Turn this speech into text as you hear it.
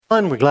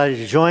We're glad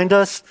you joined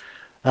us.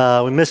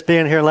 We missed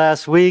being here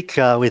last week.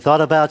 We thought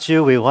about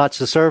you. We watched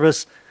the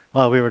service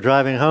while we were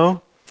driving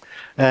home.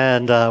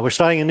 And we're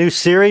starting a new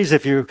series.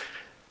 If you're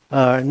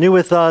new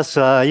with us,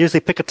 I usually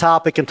pick a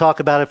topic and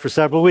talk about it for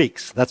several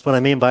weeks. That's what I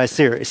mean by a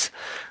series.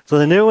 So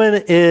the new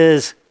one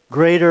is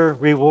Greater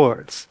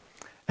Rewards.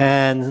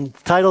 And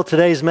the title of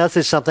today's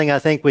message, something I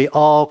think we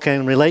all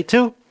can relate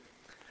to.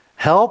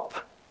 Help,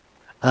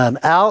 I'm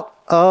out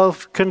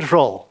of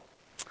control.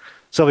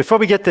 So before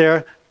we get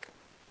there,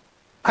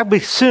 I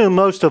assume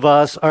most of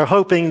us are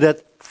hoping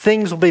that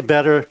things will be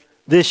better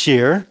this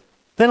year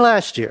than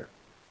last year.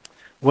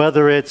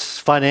 Whether it's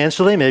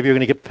financially, maybe you're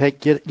going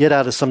to get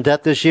out of some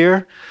debt this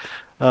year,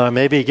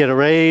 maybe get a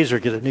raise or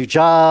get a new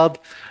job.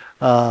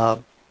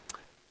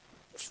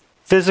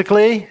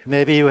 Physically,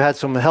 maybe you had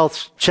some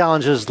health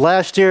challenges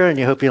last year and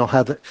you hope you don't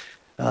have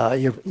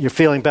you're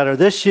feeling better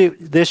this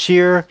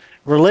year.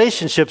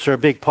 Relationships are a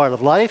big part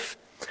of life.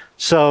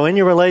 So in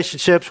your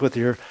relationships with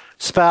your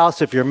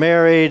spouse, if you're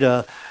married,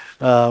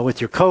 with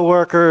your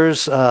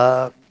coworkers,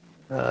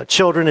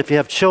 children, if you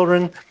have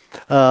children,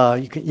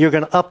 you're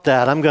going to up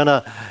that. I'm going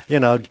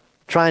to,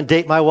 try and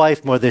date my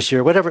wife more this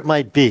year, whatever it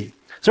might be.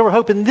 So we're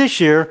hoping this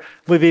year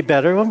will be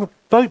better.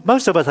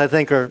 Most of us, I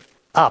think, are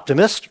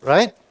optimists,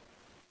 right?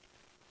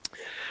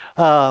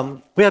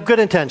 We have good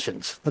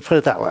intentions. Let's put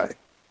it that way.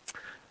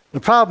 The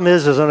problem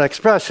is, there's an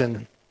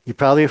expression, you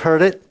probably have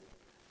heard it,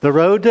 the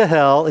road to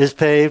hell is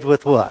paved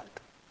with what?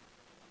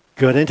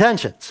 Good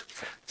intentions.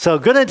 So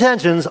good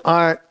intentions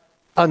aren't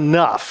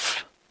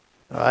enough.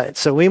 All right.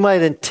 So we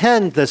might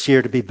intend this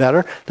year to be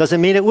better.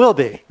 Doesn't mean it will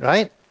be,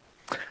 right?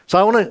 So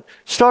I want to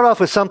start off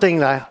with something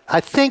that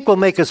I think will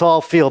make us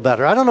all feel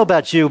better. I don't know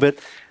about you, but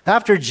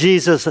after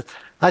Jesus,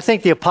 I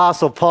think the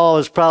Apostle Paul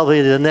is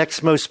probably the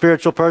next most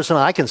spiritual person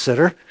I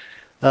consider.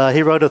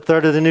 He wrote a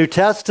third of the New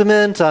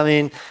Testament. I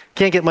mean,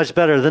 can't get much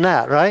better than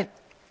that, right?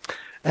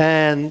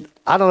 And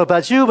I don't know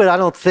about you, but I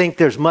don't think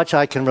there's much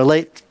I can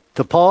relate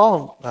to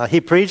Paul. He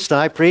preached and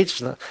I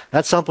preached.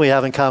 That's something we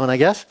have in common, I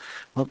guess.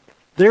 Well,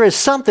 there is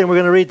something we're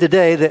going to read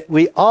today that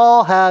we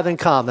all have in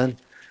common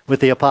with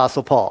the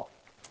Apostle Paul.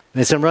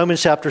 And it's in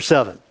Romans chapter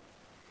 7.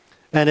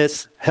 And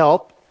it's,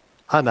 help,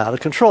 I'm out of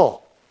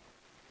control.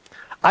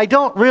 I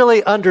don't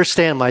really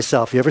understand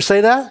myself. You ever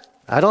say that?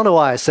 I don't know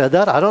why I said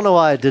that. I don't know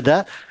why I did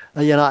that.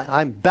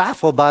 I'm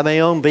baffled by my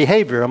own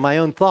behavior and my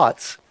own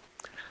thoughts.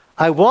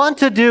 I want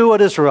to do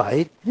what is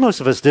right.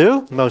 Most of us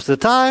do, most of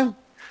the time.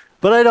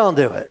 But I don't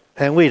do it.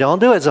 And we don't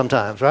do it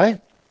sometimes, right?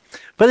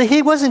 But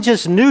he wasn't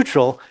just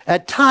neutral.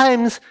 At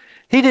times,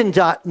 he didn't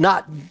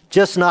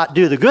not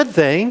do the good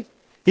thing.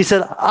 He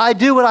said, I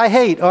do what I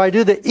hate, or I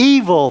do the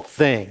evil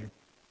thing.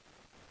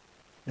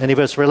 Any of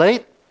us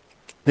relate?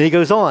 Then he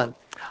goes on.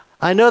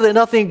 I know that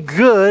nothing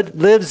good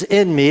lives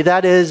in me,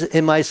 that is,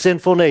 in my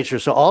sinful nature.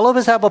 So all of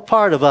us have a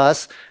part of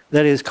us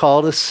that is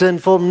called a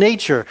sinful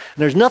nature. And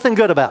there's nothing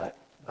good about it,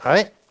 all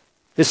right?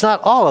 It's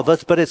not all of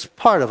us, but it's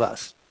part of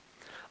us.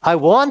 I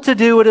want to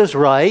do what is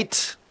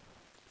right.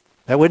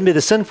 That wouldn't be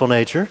the sinful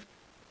nature.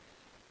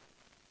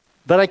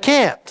 But I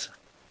can't.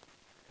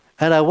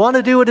 And I want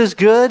to do what is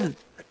good,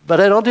 but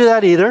I don't do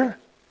that either.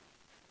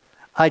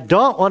 I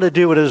don't want to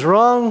do what is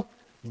wrong,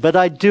 but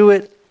I do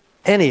it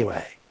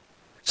anyway.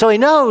 So he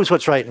knows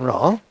what's right and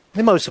wrong.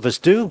 And most of us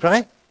do,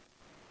 right?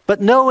 But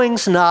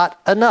knowing's not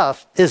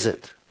enough, is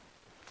it?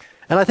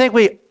 And I think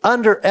we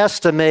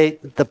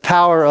underestimate the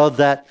power of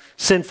that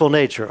sinful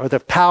nature, or the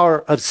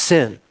power of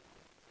sin.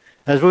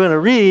 As we're going to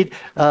read,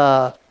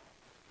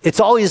 it's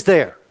always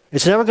there.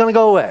 It's never going to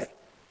go away.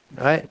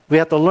 Right? We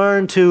have to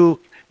learn to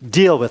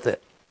deal with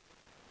it.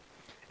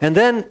 And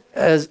then,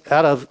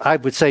 out of, I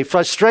would say,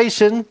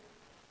 frustration,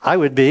 I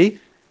would be,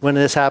 when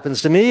this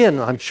happens to me, and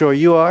I'm sure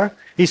you are,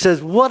 he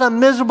says, what a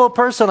miserable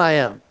person I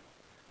am.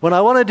 When I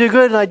want to do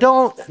good and I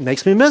don't, it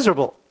makes me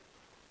miserable.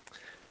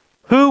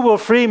 Who will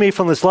free me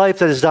from this life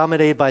that is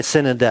dominated by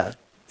sin and death?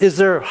 Is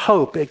there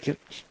hope?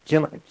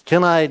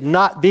 Can I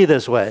not be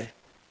this way?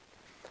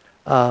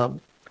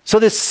 So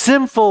this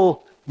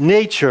sinful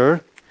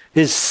nature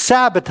is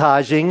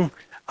sabotaging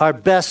our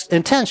best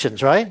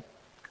intentions, right?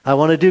 I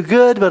want to do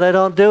good, but I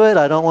don't do it.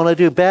 I don't want to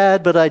do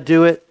bad, but I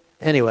do it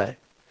anyway.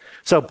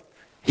 So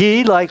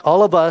he, like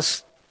all of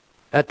us,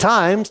 at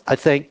times, I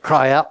think,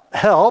 cry out,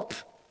 help,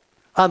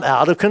 I'm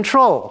out of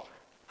control.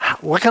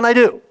 What can I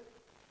do?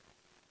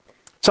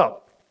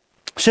 So,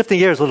 shifting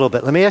gears a little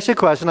bit, let me ask you a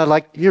question. I'd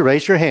like you to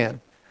raise your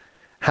hand.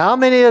 How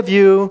many of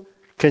you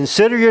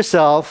consider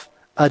yourself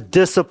a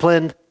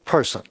disciplined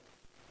person?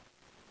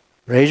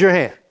 Raise your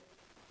hand.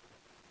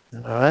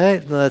 All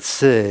right, let's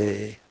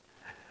see.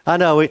 I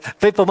know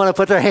people want to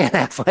put their hand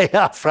halfway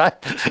up, right?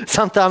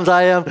 Sometimes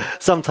I am,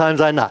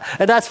 sometimes I'm not.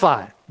 And that's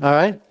fine, all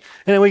right? And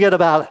then we get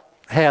about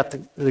half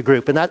the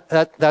group, and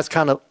that's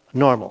kind of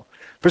normal.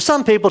 For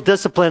some people,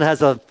 discipline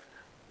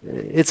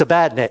it's a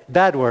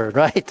bad word,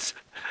 right?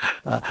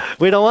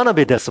 We don't want to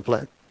be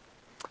disciplined.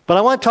 But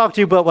I want to talk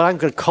to you about what I'm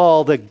going to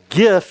call the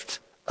gift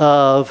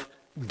of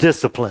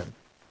discipline.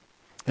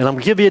 And I'm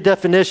going to give you a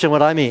definition of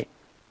what I mean.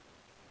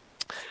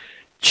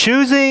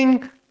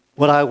 Choosing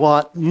what I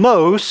want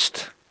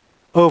most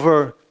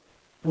over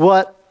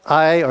what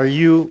I or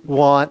you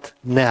want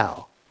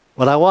now.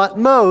 What I want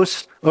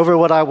most over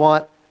what I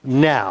want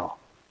now.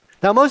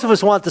 Now, most of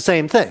us want the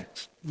same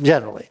things,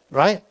 generally,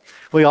 right?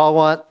 We all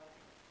want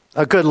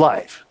a good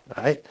life,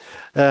 right?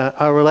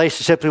 Our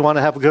relationships, we want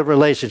to have a good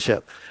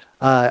relationship.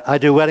 I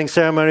do wedding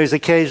ceremonies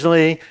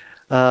occasionally.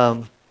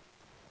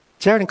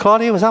 Jared and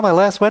Claudia, was that my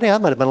last wedding?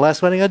 That might have been the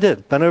last wedding I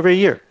did. Been over a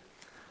year.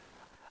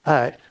 All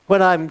right.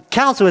 When I'm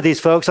counseling with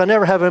these folks, I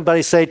never have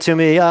anybody say to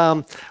me,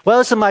 well,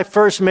 this is my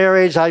first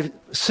marriage. I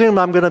assume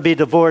I'm going to be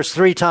divorced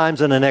 3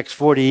 times in the next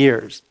 40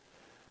 years.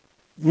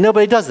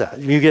 Nobody does that.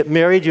 You get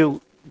married,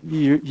 you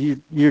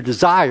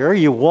desire,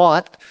 you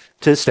want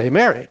to stay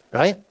married,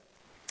 right?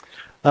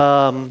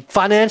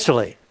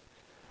 Financially,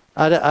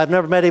 I've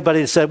never met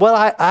anybody that said,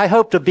 well, I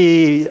hope to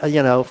be,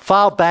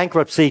 file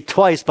bankruptcy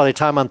twice by the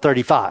time I'm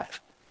 35.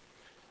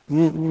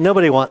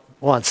 Nobody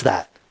wants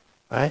that,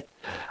 right?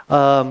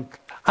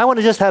 I want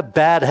to just have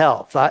bad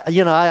health. I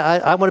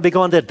want to be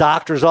going to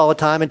doctors all the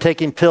time and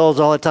taking pills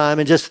all the time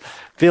and just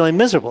feeling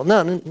miserable.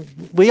 No,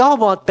 we all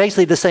want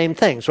basically the same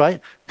things, right?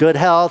 Good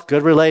health,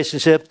 good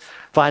relationship.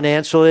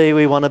 Financially,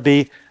 we want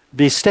to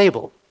be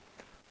stable.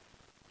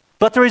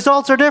 But the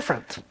results are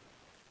different,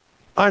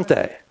 aren't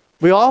they?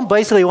 We all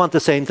basically want the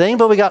same thing,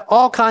 but we got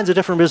all kinds of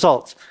different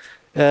results.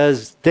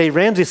 As Dave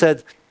Ramsey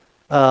said,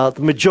 the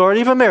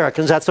majority of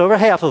Americans, that's over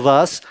half of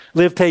us,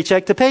 live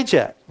paycheck to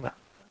paycheck.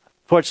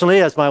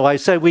 Fortunately, as my wife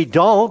said, we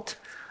don't.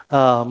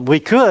 We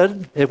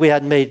could if we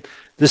hadn't made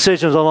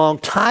decisions a long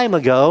time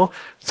ago,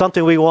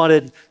 something we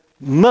wanted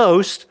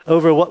most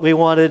over what we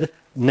wanted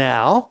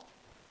now.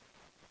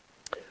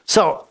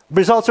 So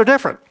results are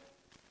different.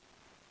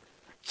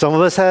 Some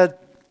of us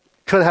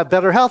could have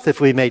better health if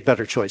we made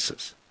better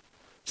choices.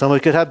 Some of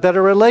us could have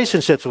better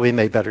relationships if we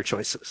made better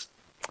choices.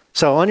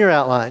 So on your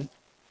outline,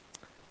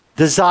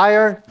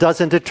 desire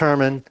doesn't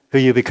determine who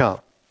you become.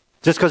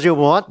 Just because you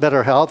want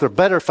better health or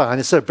better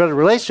finance or better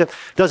relationship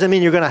doesn't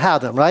mean you're going to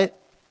have them, right?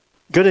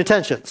 Good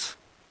intentions.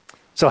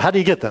 So how do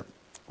you get them?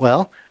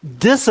 Well,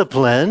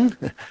 discipline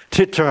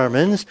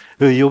determines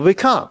who you'll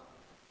become.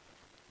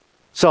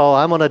 So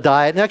I'm on a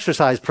diet and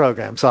exercise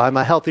program, so I'm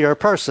a healthier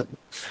person.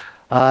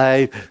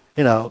 I,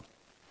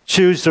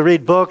 choose to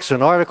read books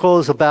and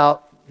articles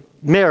about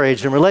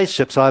marriage and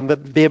relationships, so I'm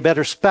going to be a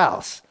better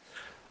spouse.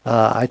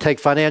 I take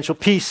financial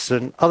peace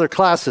and other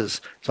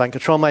classes so I can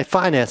control my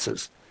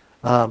finances.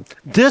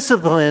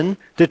 Discipline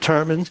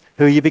determines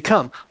who you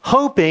become.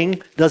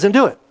 Hoping doesn't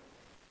do it.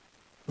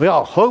 We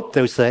all hope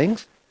those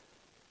things.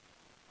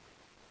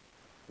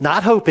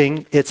 Not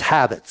hoping, it's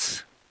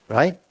habits,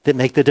 right, that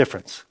make the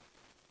difference.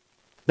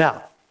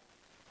 Now,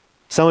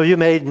 some of you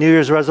made New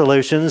Year's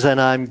resolutions, and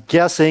I'm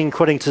guessing,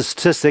 according to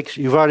statistics,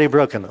 you've already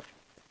broken them.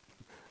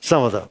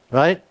 Some of them,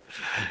 right?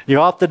 You're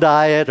off the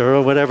diet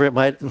or whatever it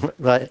might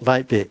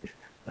be.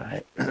 All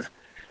right.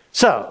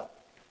 So,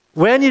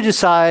 when you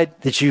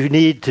decide that you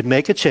need to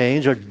make a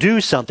change or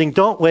do something,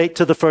 don't wait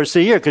till the first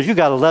of the year because you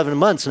got 11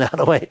 months now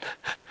to wait.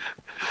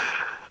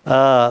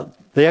 The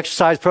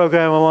exercise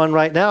program I'm on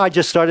right now, I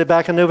just started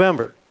back in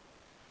November.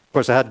 Of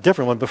course, I had a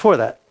different one before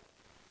that.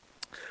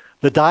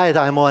 The diet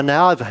I'm on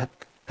now, I've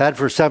had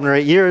for 7 or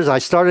 8 years. I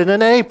started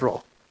in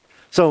April.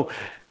 So,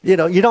 you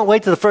don't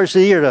wait till the first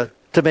of the year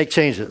to make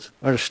changes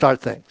or to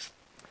start things.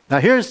 Now,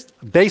 here's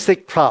a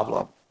basic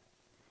problem.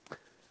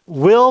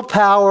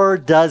 Willpower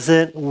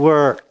doesn't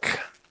work,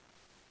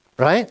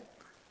 right?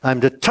 I'm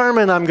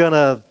determined I'm going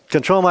to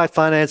control my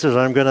finances, or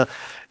I'm going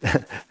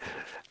to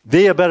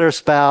be a better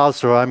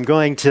spouse, or I'm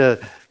going to,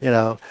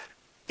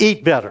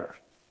 eat better.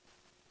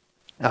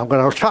 I'm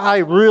going to try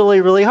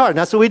really, really hard. And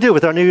that's what we do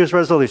with our New Year's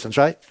resolutions,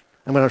 right?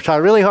 I'm going to try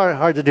really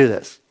hard to do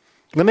this.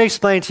 Let me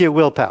explain to you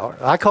willpower.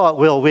 I call it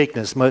will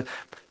weakness. Some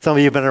of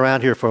you have been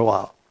around here for a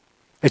while.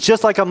 It's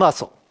just like a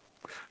muscle.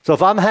 So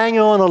if I'm hanging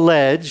on a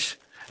ledge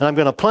and I'm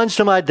going to plunge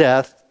to my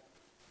death,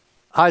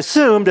 I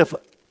assumed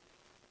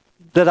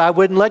that I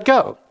wouldn't let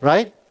go,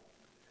 right?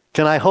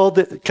 Can I hold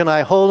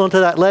onto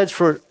that ledge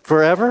for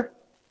forever?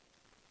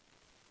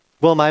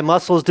 Will my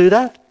muscles do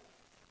that?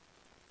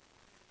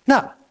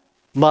 No.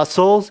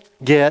 Muscles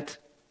get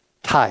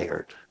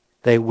tired.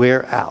 They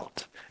wear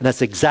out. And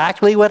that's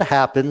exactly what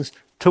happens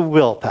to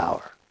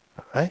willpower.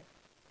 All right?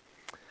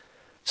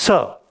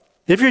 So,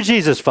 if you're a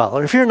Jesus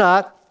follower, if you're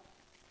not,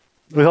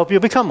 we hope you'll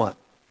become one.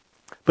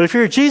 But if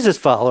you're a Jesus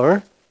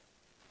follower,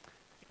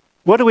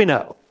 what do we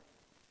know?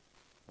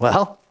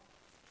 Well,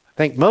 I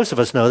think most of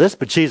us know this,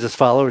 but Jesus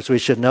followers, we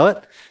should know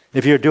it.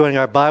 If you're doing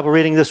our Bible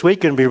reading this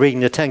week, you're going to be reading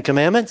the 10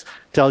 Commandments.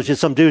 Tells you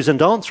some do's and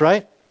don'ts,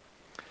 right?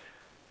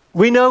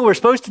 We know we're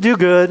supposed to do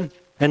good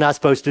and not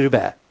supposed to do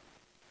bad.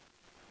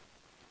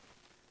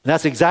 And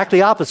that's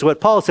exactly opposite of what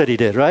Paul said he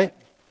did, right?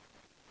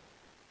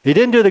 He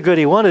didn't do the good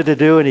he wanted to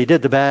do, and he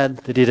did the bad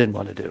that he didn't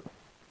want to do.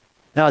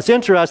 Now, it's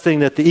interesting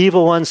that the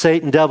evil one,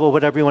 Satan, devil,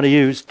 whatever you want to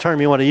use,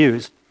 term you want to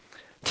use,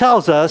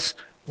 tells us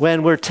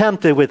when we're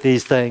tempted with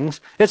these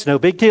things, it's no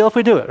big deal if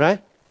we do it,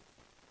 right?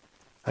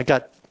 I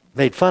got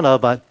made fun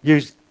of. I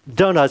used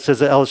donuts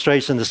as an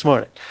illustration this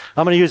morning.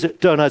 I'm going to use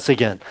donuts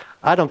again.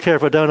 I don't care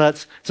for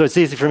donuts, so it's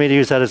easy for me to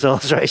use that as an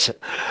illustration.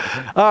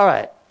 All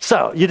right.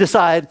 So you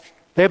decide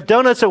they have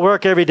donuts at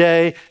work every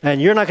day,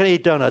 and you're not going to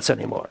eat donuts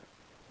anymore.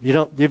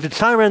 You've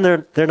determined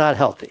they're not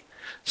healthy.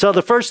 So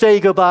the first day you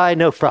go by,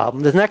 no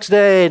problem. The next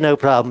day, no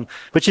problem.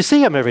 But you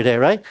see them every day,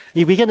 right?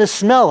 You begin to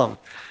smell them.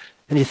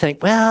 And you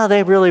think, well,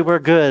 they really were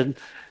good.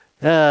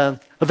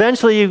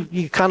 Eventually,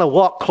 you kind of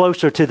walk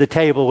closer to the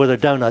table where the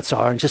donuts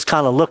are and just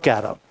kind of look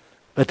at them,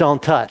 but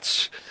don't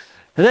touch.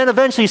 And then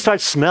eventually you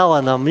start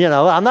smelling them.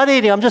 I'm not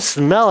eating, I'm just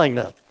smelling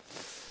them.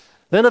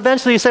 Then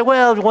eventually you say,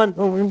 well,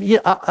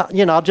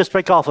 I'll just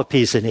break off a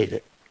piece and eat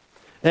it.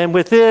 And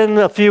within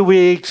a few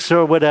weeks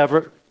or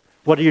whatever,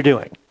 what are you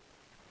doing?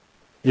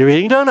 You're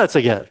eating donuts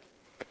again.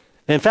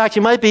 In fact,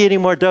 you might be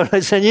eating more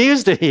donuts than you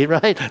used to eat,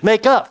 right?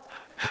 Make up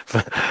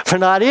for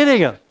not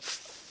eating them.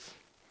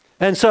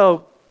 And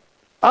so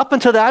up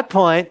until that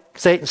point,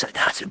 Satan said,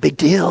 that's a big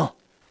deal.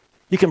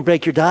 You can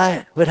break your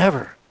diet,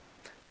 whatever.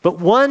 But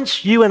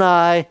once you and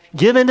I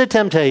give in to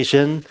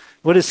temptation,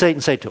 what does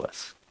Satan say to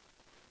us?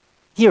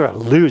 You're a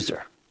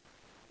loser.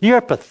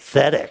 You're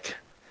pathetic.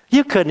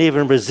 You couldn't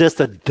even resist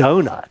a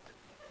donut.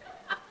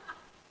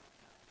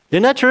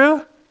 Isn't that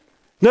true?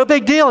 No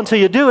big deal until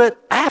you do it.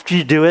 After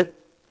you do it,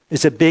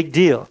 it's a big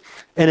deal.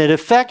 And it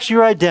affects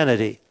your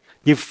identity.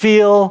 You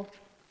feel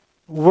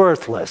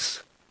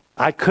worthless.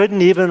 I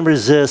couldn't even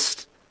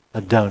resist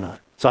a donut.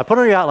 So I put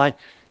on your outline,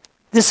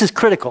 this is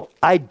critical.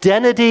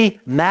 Identity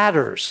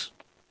matters.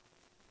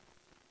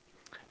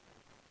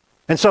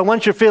 And so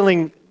once you're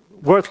feeling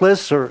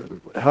worthless, or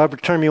however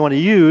term you want to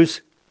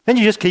use, then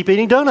you just keep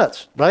eating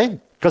donuts, right?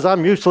 Because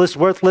I'm useless,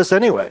 worthless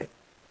anyway.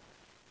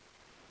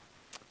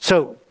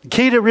 So the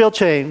key to real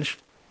change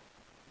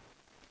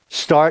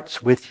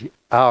starts with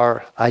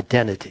our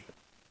identity.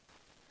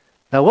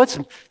 Now, what's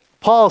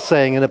Paul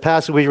saying in the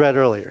passage we read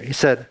earlier? He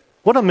said,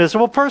 what a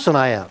miserable person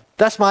I am.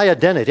 That's my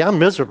identity. I'm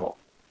miserable.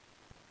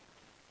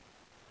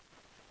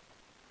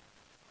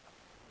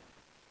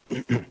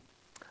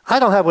 I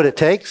don't have what it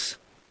takes.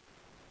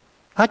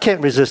 I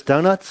can't resist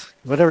donuts,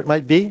 whatever it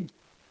might be.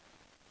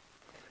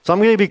 So I'm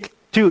going to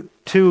be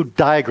two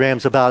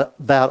diagrams about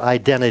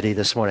identity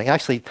this morning.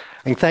 Actually,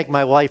 I can thank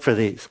my wife for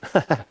these.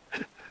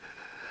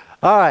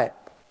 All right.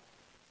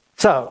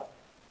 So,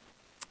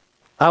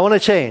 I want to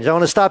change. I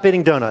want to stop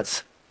eating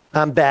donuts.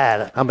 I'm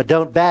bad. I'm a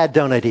bad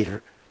donut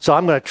eater. So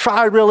I'm going to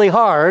try really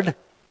hard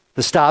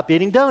to stop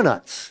eating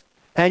donuts.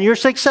 And you're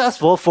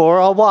successful for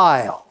a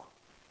while.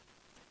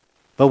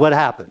 But what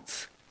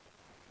happens?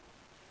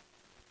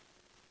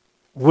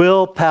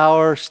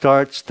 Willpower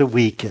starts to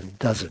weaken,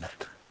 doesn't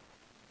it?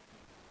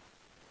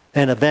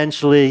 And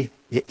eventually,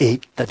 you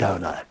eat the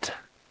donut.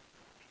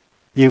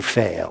 You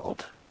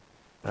failed,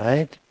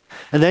 right?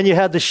 And then you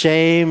have the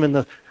shame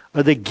and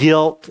the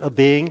guilt of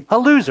being a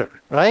loser,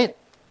 right?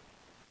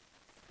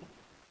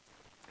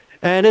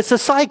 And it's a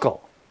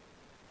cycle.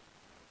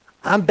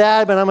 I'm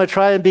bad, but I'm going to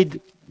try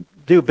and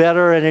do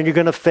better, and then you're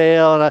going to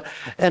fail.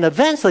 And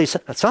eventually,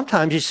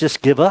 sometimes you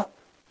just give up,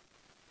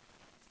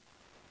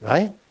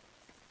 right?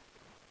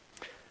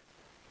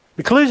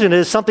 The conclusion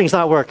is something's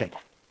not working.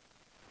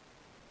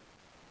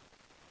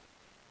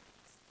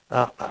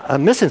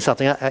 I'm missing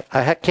something.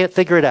 I can't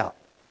figure it out.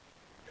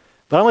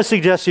 But I want to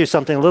suggest to you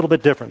something a little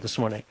bit different this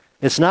morning.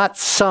 It's not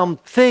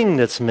something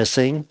that's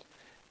missing.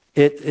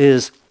 It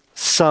is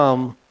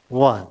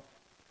someone.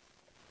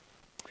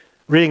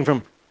 Reading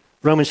from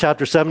Romans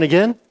chapter 7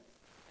 again.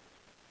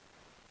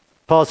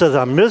 Paul says,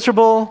 I'm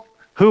miserable.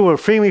 Who will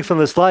free me from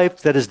this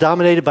life that is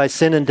dominated by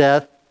sin and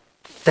death?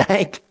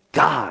 Thank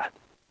God.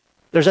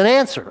 There's an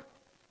answer.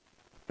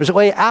 There's a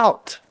way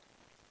out.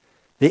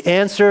 The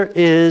answer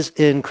is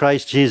in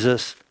Christ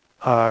Jesus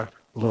our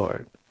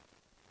Lord.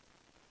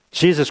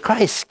 Jesus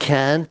Christ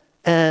can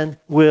and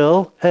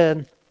will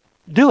and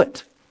do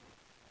it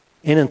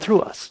in and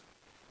through us.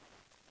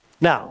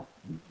 Now,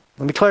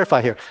 let me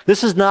clarify here.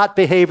 This is not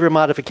behavior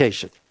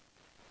modification.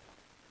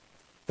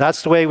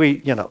 That's the way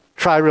we,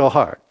 try real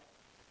hard.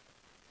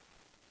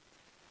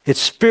 It's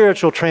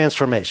spiritual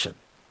transformation.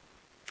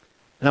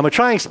 And I'm going to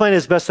try and explain it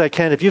as best I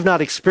can. If you've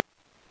not experienced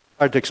it, it's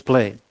hard to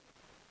explain.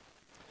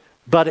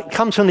 But it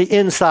comes from the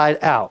inside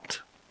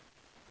out.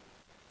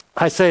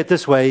 I say it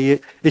this way,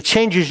 it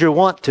changes your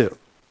want to.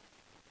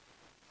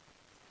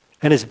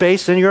 And it's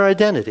based on your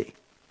identity.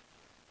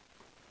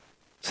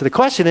 So the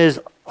question is,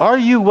 are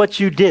you what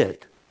you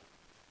did?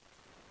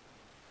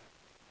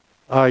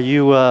 Are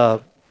you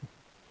a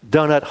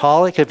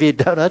donut-holic? If you eat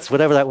donuts,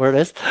 whatever that word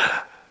is.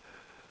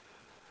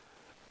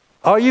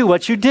 Are you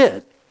what you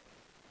did?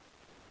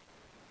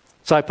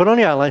 So I put on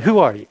the outline, who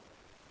are you?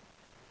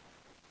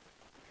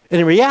 And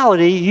in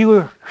reality, you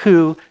are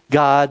who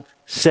God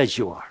says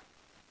you are.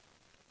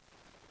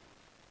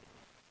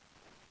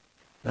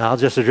 Now, I'll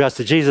just address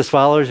the Jesus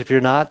followers. If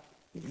you're not,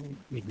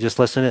 you can just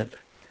listen in.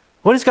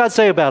 What does God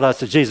say about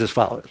us as Jesus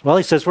followers? Well,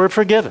 he says we're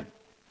forgiven.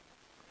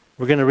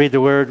 We're going to read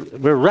the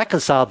word, we're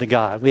reconciled to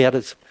God. We had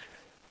this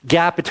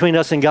gap between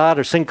us and God,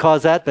 or sin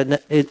caused that,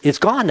 but it's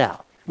gone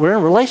now. We're in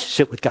a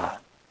relationship with God.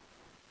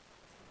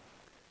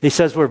 He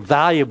says we're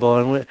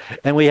valuable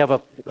and we have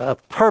a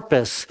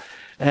purpose,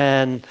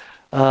 and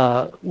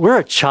we're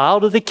a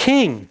child of the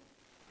King.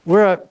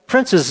 We're a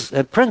prince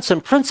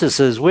and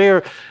princesses.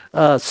 We're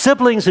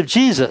siblings of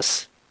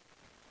Jesus.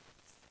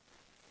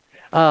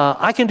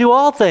 I can do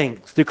all things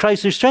through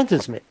Christ who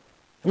strengthens me.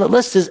 And the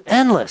list is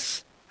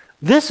endless.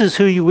 This is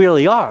who you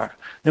really are.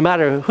 No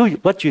matter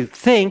what you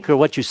think or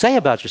what you say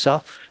about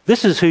yourself,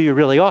 this is who you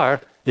really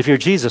are if you're a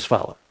Jesus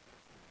follower.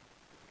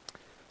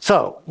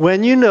 So,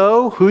 when you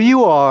know who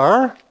you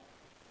are,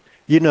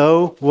 you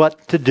know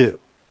what to do.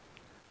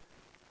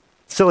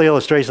 Silly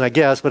illustration, I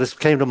guess, but it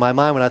came to my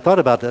mind when I thought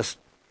about this.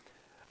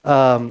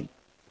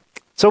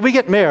 So we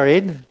get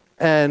married,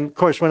 and of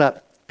course we're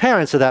not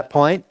parents at that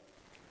point.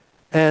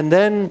 And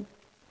then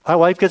our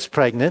wife gets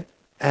pregnant,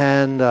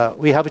 and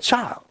we have a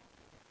child.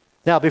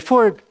 Now,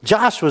 before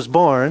Josh was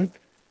born,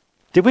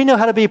 did we know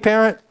how to be a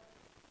parent?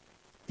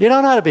 You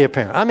don't know how to be a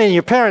parent. I mean,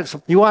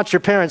 you want your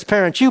parents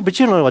parent you, but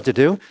you don't know what to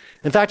do.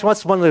 In fact,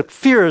 what's one of the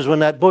fears when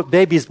that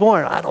baby's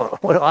born?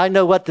 I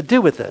know what to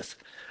do with this.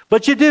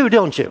 But you do,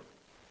 don't you?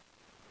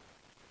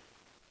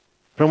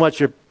 From what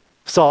you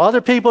saw other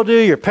people do,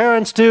 your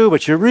parents do,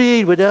 what you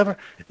read, whatever.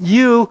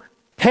 You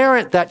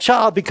parent that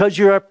child because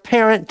you're a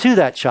parent to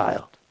that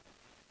child.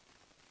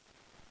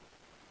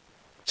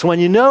 So when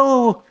you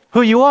know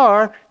who you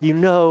are, you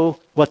know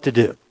what to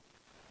do.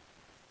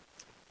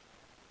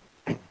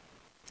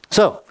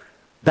 So,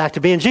 back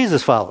to being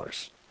Jesus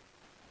followers.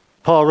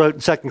 Paul wrote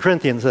in 2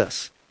 Corinthians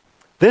this.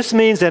 This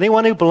means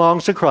anyone who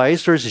belongs to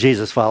Christ or is a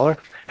Jesus follower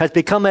has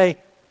become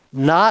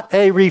not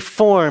a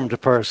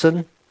reformed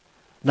person,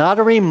 not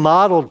a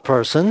remodeled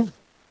person,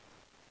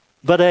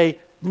 but a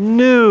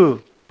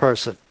new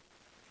person.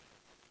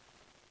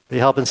 Be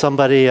helping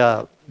somebody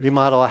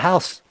remodel a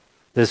house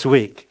this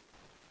week.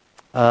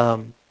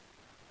 We're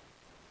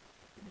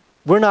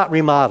not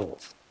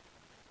remodeled.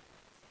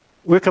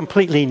 We're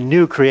completely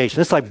new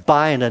creation. It's like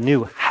buying a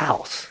new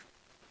house.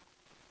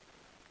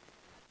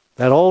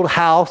 That old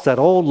house, that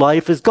old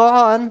life is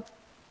gone.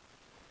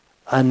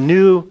 A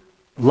new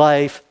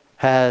life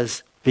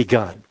has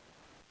begun.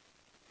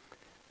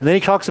 And then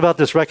he talks about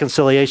this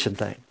reconciliation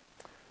thing.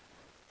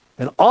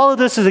 And all of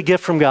this is a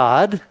gift from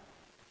God.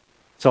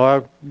 So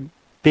our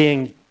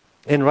being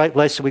in right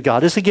relationship with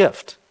God is a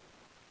gift.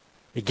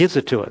 He gives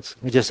it to us.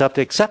 We just have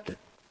to accept it.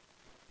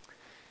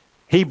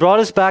 He brought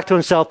us back to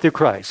himself through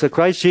Christ. So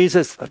Christ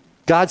Jesus,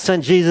 God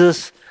sent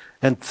Jesus,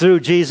 and through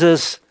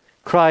Jesus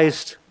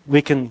Christ,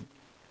 we can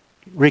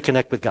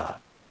reconnect with God.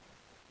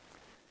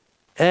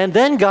 And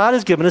then God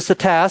has given us the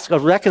task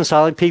of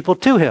reconciling people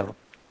to him,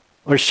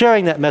 or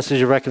sharing that message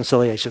of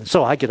reconciliation.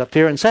 So I get up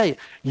here and say,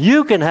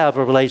 you can have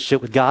a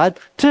relationship with God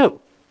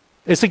too.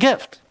 It's a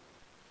gift.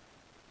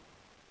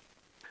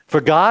 For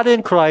God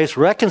in Christ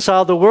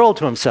reconciled the world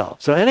to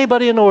himself. So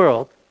anybody in the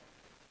world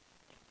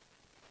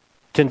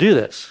can do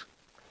this.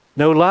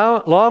 No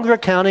longer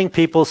counting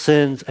people's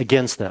sins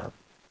against them.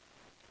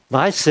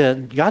 My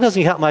sin, God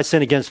doesn't count my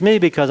sin against me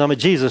because I'm a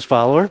Jesus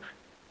follower.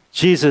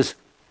 Jesus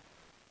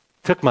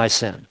took my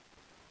sin.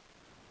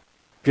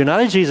 If you're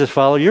not a Jesus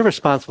follower, you're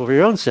responsible for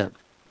your own sin.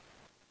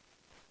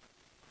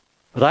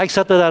 But I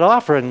accepted that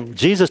offer, and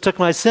Jesus took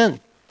my sin.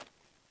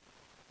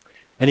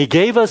 And he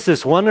gave us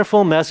this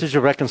wonderful message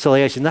of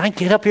reconciliation. Now I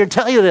can get up here and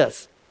tell you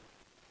this.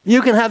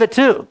 You can have it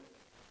too.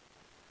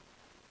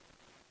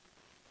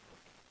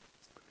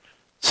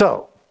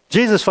 So,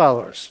 Jesus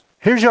followers,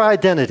 here's your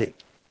identity.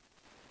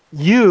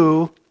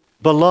 You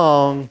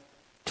belong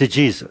to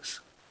Jesus.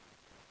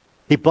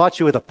 He bought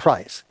you with a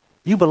price.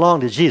 You belong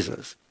to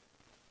Jesus.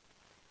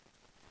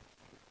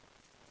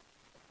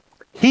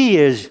 He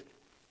is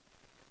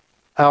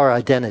our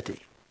identity.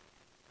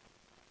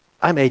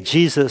 I'm a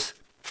Jesus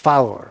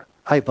follower.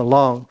 I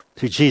belong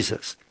to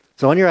Jesus.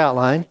 So on your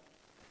outline,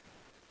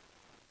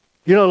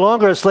 you're no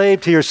longer a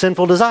slave to your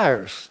sinful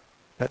desires.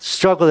 That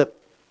struggle that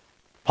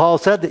Paul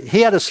said, that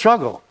he had a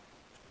struggle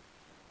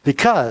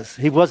because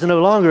he was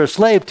no longer a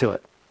slave to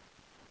it.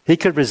 He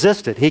could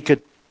resist it. He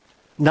could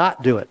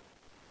not do it.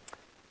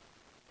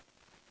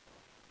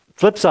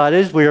 Flip side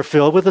is we are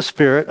filled with the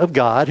Spirit of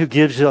God who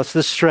gives us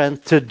the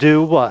strength to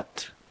do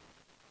what?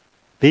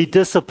 Be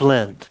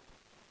disciplined.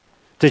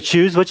 To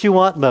choose what you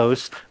want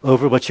most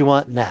over what you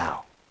want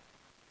now.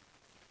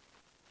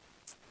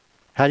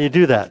 How do you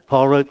do that?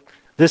 Paul wrote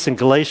this in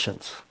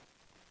Galatians.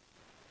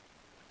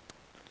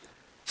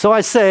 So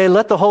I say,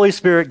 let the Holy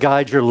Spirit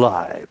guide your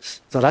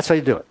lives. So that's how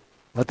you do it.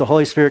 Let the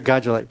Holy Spirit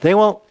guide your life.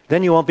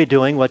 Then you won't be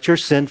doing what your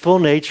sinful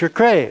nature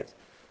craves.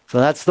 So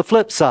that's the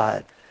flip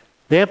side.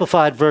 The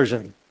Amplified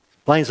Version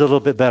explains it a little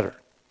bit better.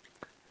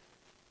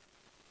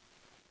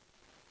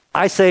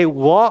 I say,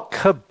 walk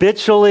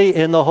habitually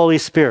in the Holy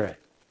Spirit.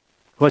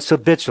 What's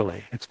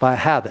habitually? It's by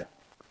habit,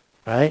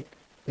 right?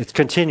 It's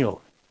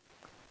continual.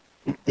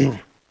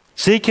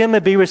 Seek him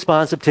and be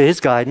responsive to his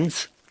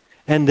guidance,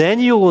 and then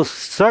you will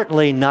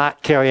certainly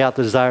not carry out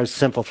the desires of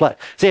sinful flesh.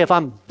 See, if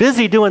I'm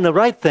busy doing the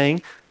right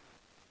thing,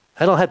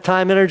 I don't have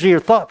time, energy, or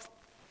thought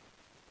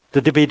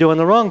to be doing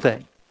the wrong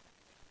thing.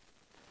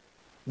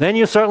 Then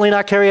you certainly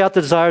not carry out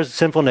the desires of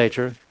sinful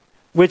nature.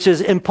 which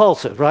is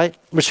impulsive, right?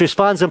 Which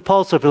responds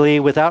impulsively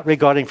without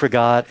regarding for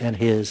God and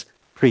his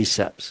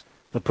precepts.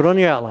 But put on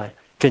your outline,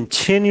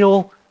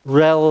 continual,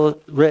 regular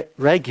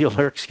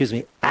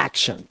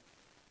action.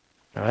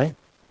 All right?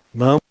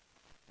 Moment.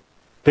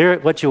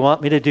 Spirit, what you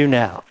want me to do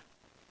now?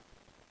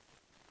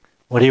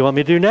 What do you want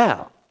me to do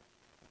now?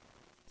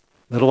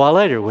 A little while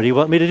later, what do you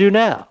want me to do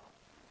now?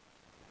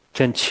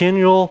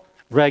 Continual,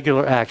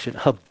 regular action.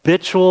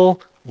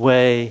 Habitual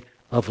way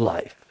of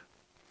life.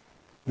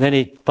 And then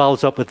he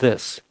follows up with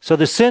this. So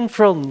the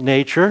sinful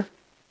nature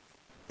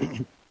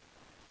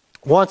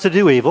wants to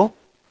do evil.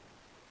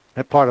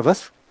 That part of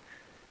us.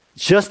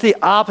 Just the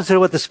opposite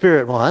of what the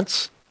Spirit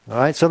wants. All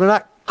right? So they're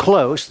not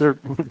close. They're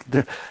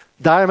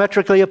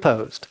diametrically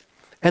opposed.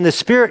 And the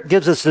Spirit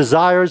gives us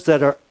desires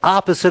that are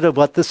opposite of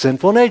what the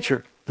sinful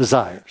nature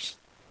desires.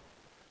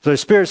 So the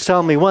Spirit's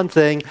telling me one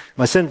thing,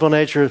 my sinful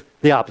nature,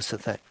 the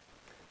opposite thing.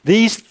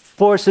 These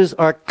forces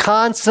are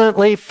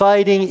constantly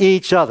fighting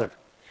each other.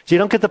 So you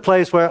don't get the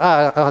place where,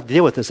 I don't have to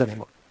deal with this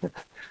anymore.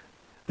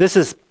 This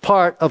is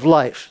part of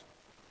life.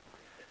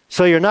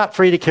 So you're not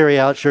free to carry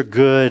out your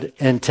good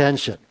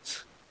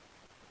intentions.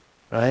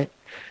 Right?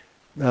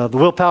 The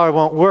willpower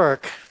won't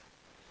work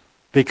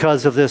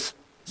because of this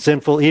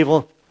sinful,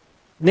 evil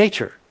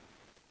nature.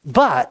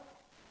 But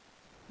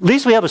at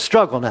least we have a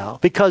struggle now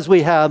because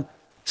we have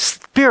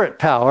spirit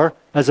power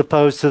as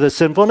opposed to the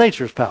sinful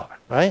nature's power,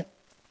 right?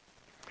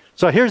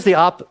 So here's the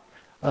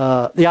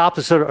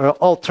opposite or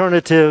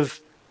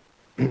alternative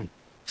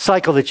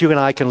cycle that you and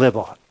I can live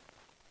on.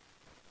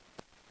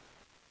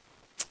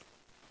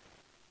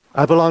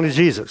 I belong to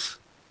Jesus.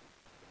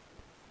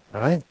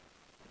 All right?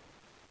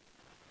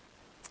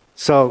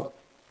 So,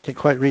 can't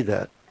quite read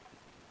that.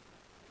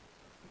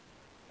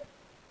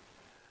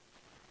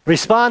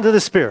 Respond to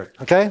the Spirit,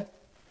 okay?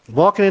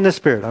 Walking in the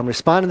Spirit. I'm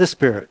responding to the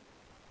Spirit.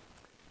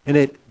 And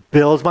it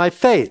builds my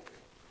faith.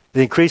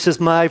 It increases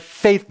my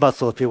faith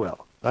muscle, if you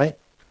will, right?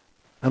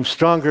 I'm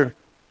stronger.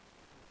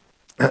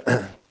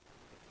 Then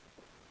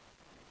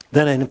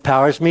it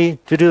empowers me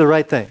to do the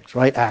right things,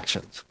 right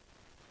actions.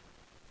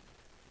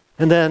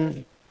 And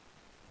then,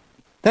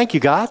 thank you,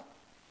 God.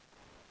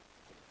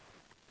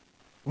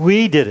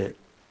 We did it,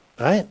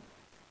 right?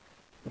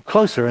 I'm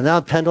closer, and now I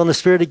depend on the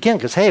Spirit again,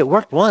 because, hey, it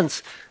worked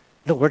once.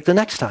 It'll work the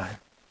next time.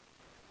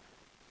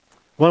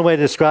 One way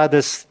to describe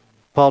this,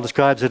 Paul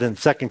describes it in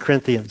 2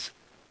 Corinthians.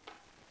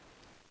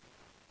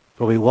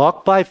 For we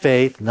walk by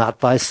faith, not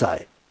by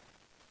sight.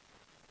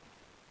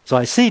 So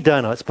I see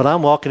donuts, but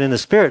I'm walking in the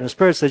Spirit, and the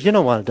Spirit says, you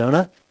don't want a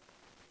donut.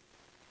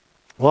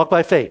 Walk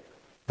by faith,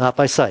 not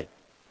by sight.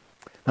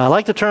 Now, I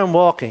like the term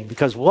walking,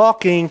 because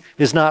walking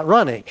is not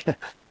running.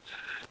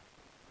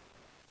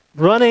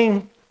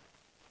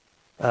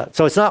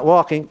 So it's not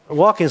walking.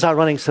 Walking is not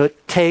running, so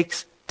it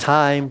takes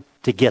time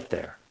to get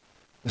there.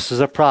 This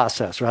is a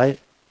process, right?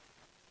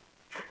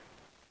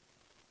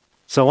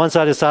 So once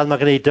I decide I'm not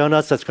going to eat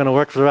donuts, that's going to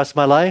work for the rest of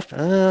my life?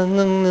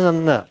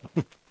 No.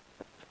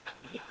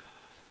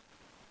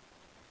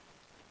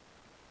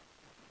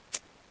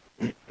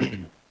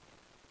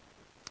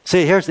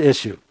 See, here's the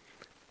issue.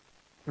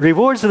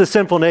 Rewards of the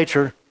sinful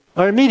nature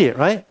are immediate,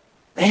 right?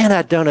 Man,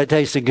 that donut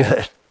tasted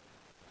good.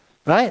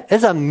 Right?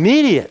 It's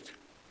immediate.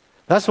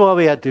 That's why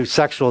we had to do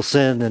sexual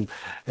sin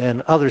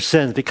and other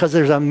sins, because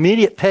there's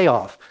immediate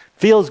payoff.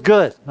 Feels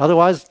good.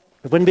 Otherwise,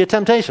 it wouldn't be a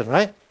temptation,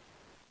 right?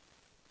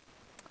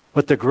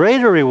 But the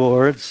greater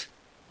rewards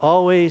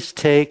always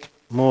take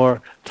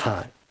more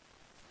time.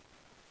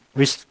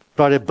 We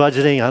started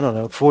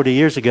budgeting, 40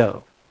 years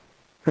ago.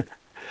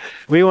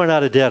 We weren't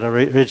out of debt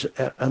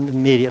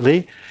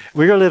immediately.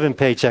 We were living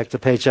paycheck to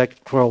paycheck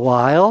for a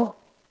while.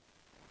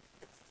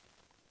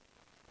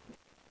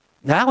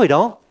 Now we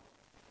don't.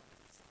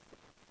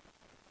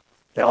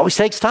 It always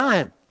takes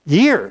time,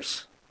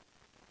 years.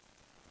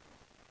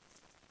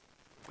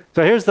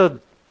 So here's the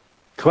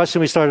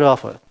question we started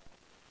off with.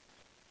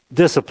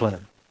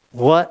 Discipline.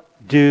 What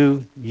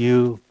do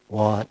you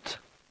want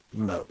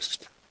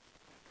most?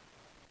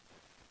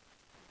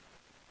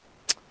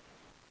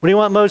 What do you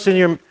want most in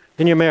your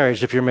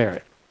marriage if you're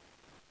married?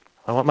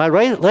 I want my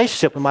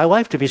relationship with my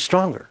wife to be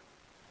stronger.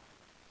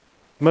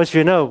 Most of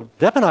you know,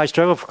 Deb and I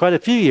struggled for quite a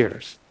few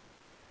years.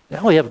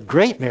 Now we have a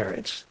great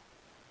marriage.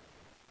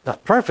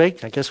 Not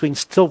perfect. I guess we can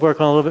still work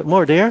on a little bit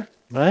more, dear.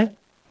 Right?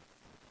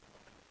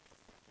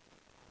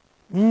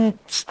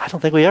 I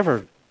don't think we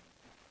ever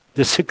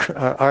disagree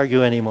or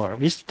argue anymore.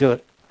 We used to do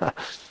it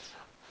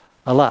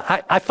a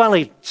lot. I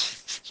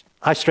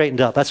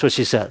straightened up. That's what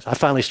she says. I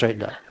finally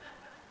straightened up.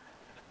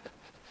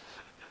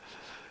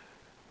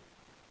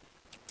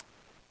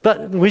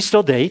 But we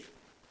still date.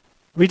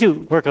 We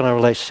do work on our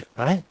relationship,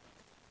 right?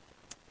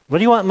 What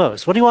do you want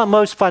most? What do you want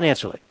most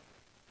financially?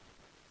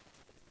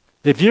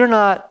 If you're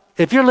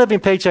living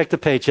paycheck to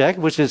paycheck,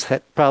 which is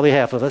probably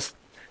half of us,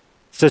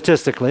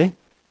 statistically,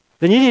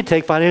 then you need to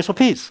take financial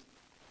peace.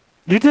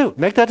 You do.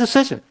 Make that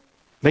decision.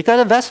 Make that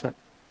investment.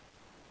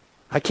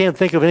 I can't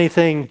think of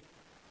anything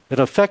that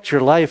affects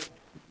your life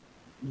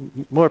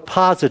more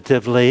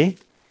positively,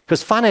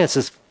 because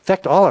finances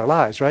affect all our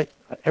lives, right?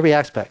 Every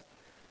aspect.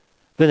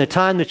 than the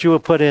time that you will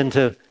put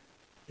into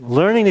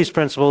learning these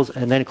principles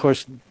and then, of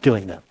course,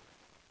 doing them.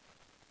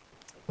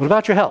 What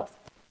about your health?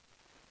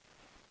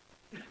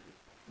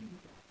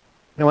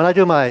 Now, when I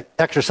do my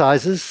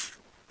exercises,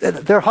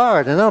 they're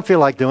hard and I don't feel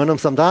like doing them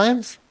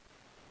sometimes.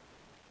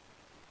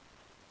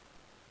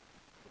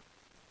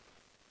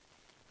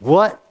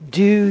 What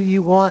do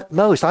you want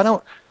most? I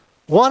don't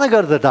want to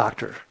go to the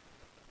doctor.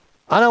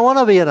 I don't want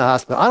to be in a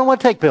hospital. I don't want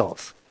to take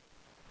pills.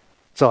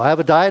 So I have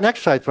a diet and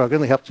exercise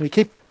program that helps me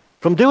keep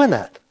from doing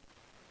that.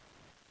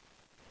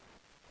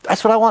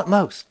 That's what I want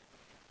most.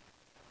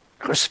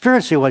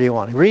 Spiritually, what do you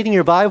want? Reading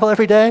your Bible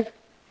every day?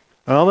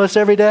 Or almost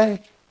every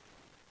day?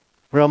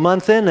 We're a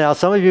month in now.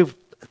 Some of you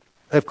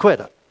have quit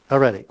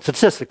already,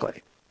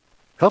 statistically.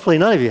 Hopefully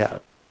none of you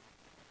have.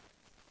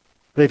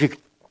 But if you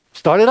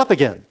start it up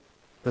again,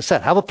 as I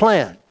said, have a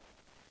plan.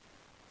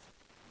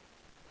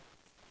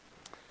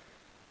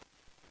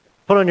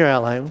 Put on your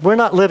outline. We're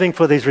not living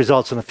for these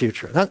results in the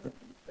future.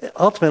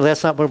 Ultimately,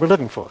 that's not what we're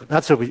living for.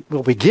 That's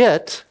what we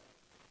get.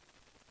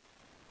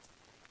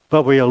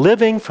 But we are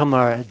living from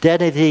our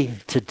identity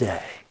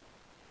today.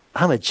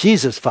 I'm a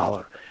Jesus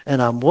follower,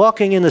 and I'm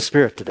walking in the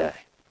Spirit today.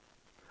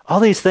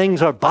 All these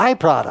things are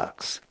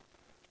byproducts.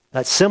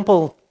 That's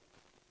simple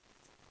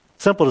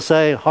to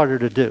say, harder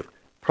to do.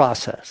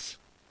 Process.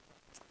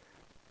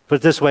 Put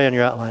it this way on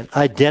your outline.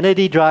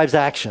 Identity drives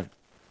action.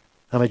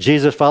 I'm a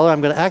Jesus follower.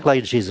 I'm going to act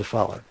like a Jesus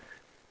follower.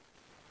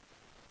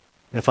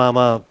 If I'm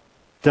a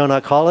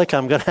donut-holic,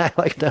 I'm going to act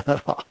like a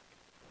donut-holic.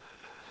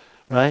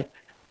 Right?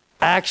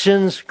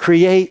 Actions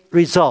create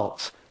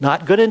results.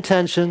 Not good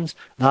intentions,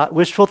 not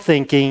wishful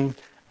thinking.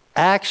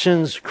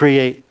 Actions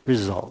create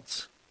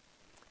results.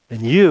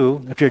 And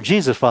you, if you're a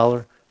Jesus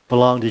follower,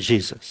 belong to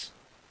Jesus.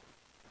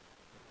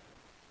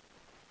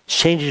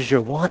 Changes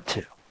your want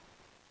to.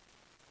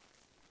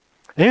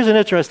 And here's an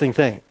interesting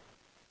thing.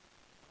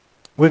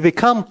 We've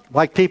become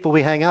like people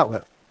we hang out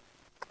with,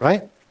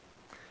 right?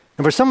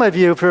 And for some of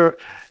you, if you're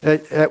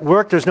at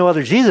work, there's no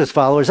other Jesus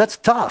followers, that's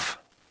tough.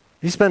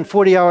 You spend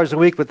 40 hours a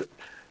week with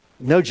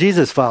no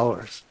Jesus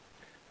followers.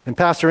 And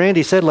Pastor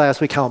Andy said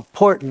last week how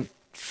important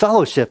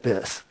fellowship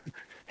is.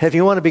 If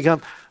you want to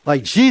become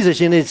like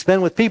Jesus, you need to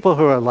spend with people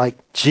who are like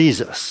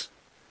Jesus.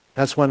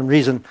 That's one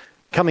reason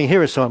coming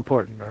here is so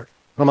important, or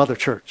from other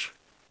church.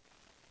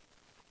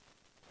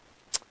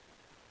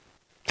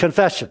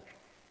 Confession.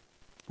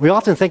 We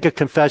often think of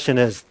confession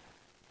as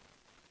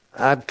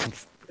I'm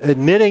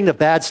admitting the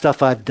bad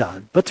stuff I've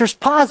done. But there's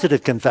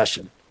positive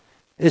confession.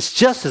 It's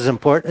just as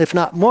important, if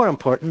not more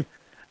important,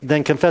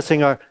 than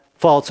confessing our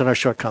faults and our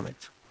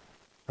shortcomings,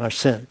 our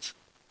sins.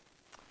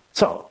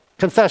 So,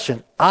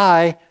 confession.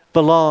 I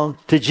belong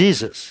to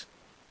Jesus.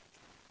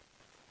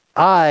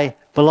 I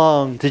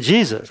belong to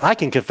Jesus. I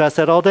can confess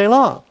that all day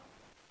long.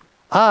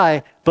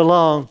 I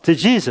belong to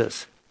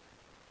Jesus.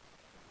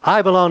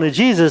 I belong to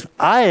Jesus.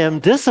 I am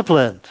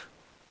disciplined.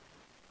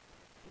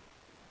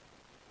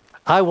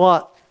 I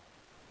want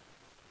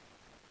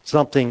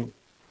something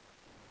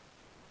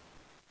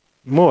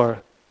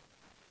more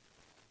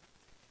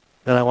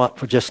than I want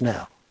for just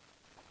now.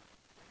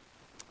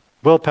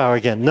 Willpower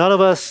again. None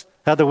of us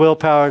have the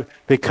willpower to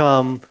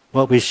become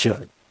what we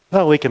should.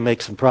 Well, we can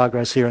make some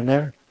progress here and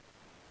there.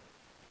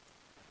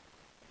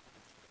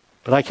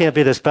 But I can't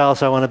be the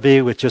spouse I want to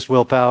be with just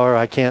willpower.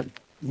 I can't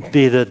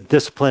be the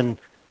disciplined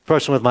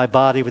person with my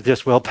body with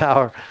just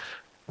willpower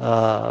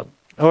or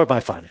my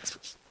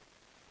finances.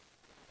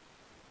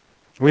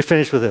 We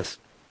finish with this.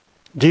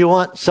 Do you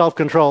want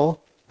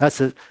self-control? That's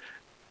the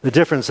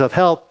difference of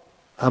help.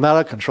 I'm out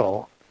of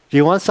control. Do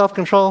you want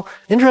self-control?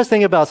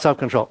 Interesting about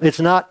self-control. It's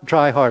not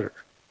try harder.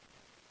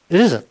 It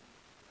isn't.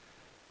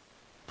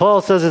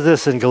 Paul says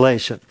this in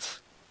Galatians.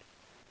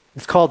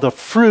 It's called the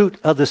fruit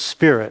of the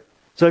Spirit.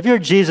 So if you're a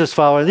Jesus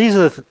follower,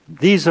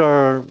 these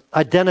are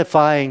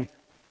identifying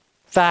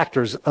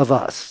factors of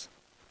us.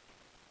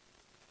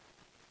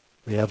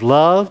 We have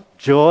love,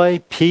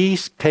 joy,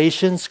 peace,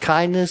 patience,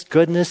 kindness,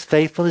 goodness,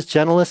 faithfulness,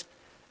 gentleness,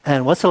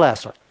 and what's the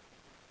last one?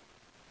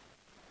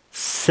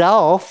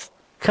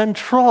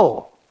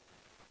 Self-control.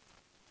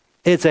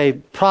 It's a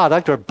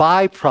product or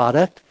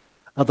byproduct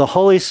of the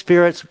Holy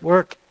Spirit's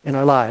work in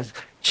our lives,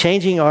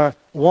 changing our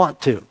want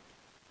to.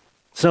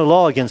 There's no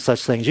law against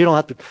such things. You don't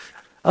have to,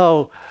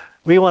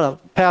 we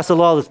want to pass a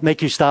law that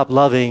make you stop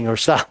loving or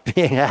stop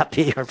being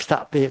happy or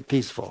stop being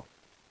peaceful.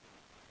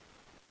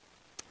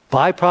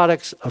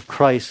 Byproducts of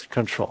Christ's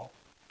control.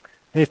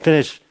 Let me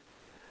finish.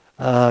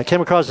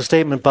 Came across a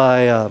statement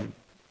by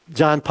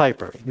John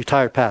Piper,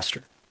 retired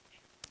pastor.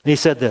 And he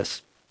said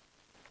this: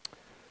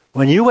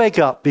 when you wake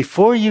up,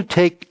 before you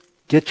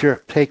get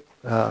your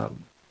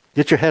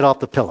head off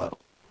the pillow,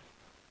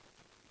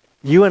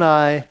 you and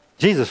I,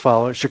 Jesus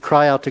followers, should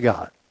cry out to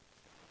God,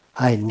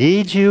 I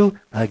need you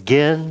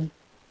again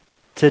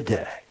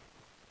today.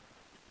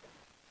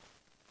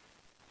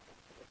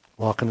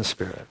 Walk in the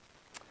Spirit.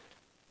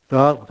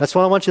 Well, that's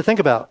what I want you to think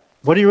about.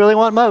 What do you really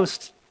want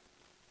most?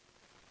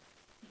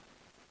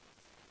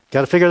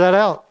 Got to figure that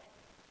out.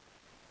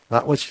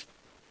 And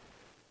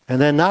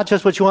then not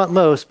just what you want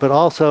most, but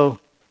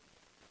also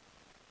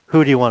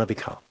Who do you want to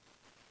become?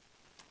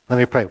 Let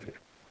me pray with you.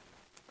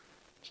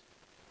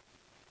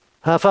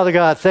 Father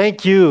God,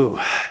 thank you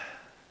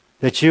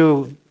that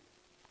you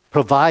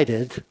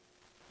provided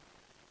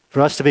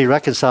for us to be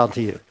reconciled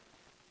to you.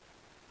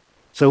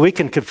 So we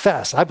can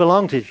confess, I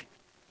belong to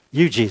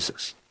you,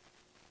 Jesus.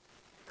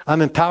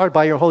 I'm empowered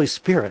by your Holy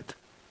Spirit.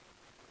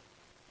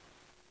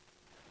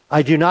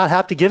 I do not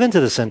have to give into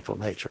the sinful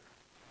nature,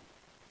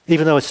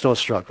 even though it's still a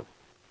struggle.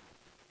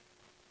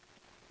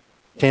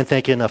 Can't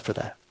thank you enough for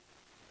that.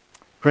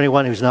 For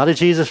anyone who's not a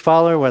Jesus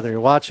follower, whether you're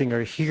watching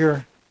or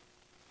here,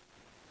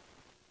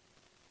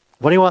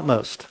 what do you want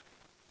most?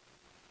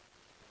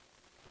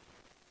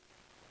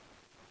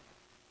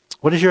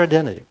 What is your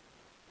identity?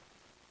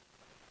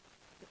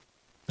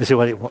 Is it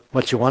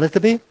what you want it to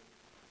be? It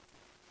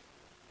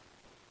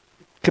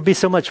could be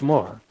so much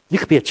more. You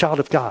could be a child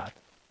of God.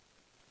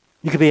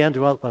 You could be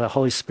indwelt by the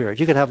Holy Spirit.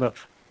 You could have an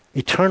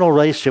eternal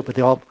relationship with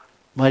the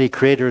Almighty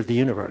Creator of the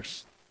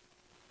universe.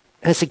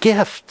 And it's a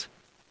gift.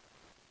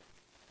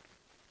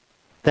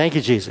 Thank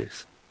you,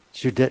 Jesus.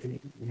 You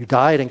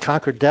died and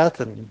conquered death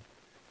and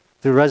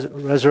through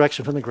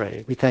resurrection from the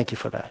grave. We thank you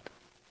for that.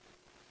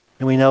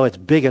 And we know it's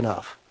big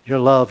enough, your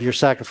love, your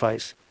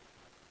sacrifice,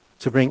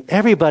 to bring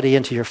everybody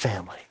into your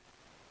family.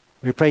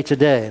 We pray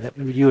today that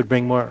you would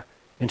bring more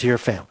into your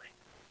family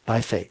by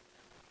faith.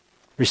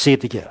 Receive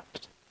the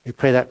gift. We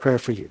pray that prayer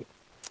for you.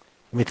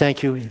 And we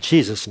thank you in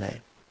Jesus'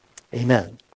 name. Amen.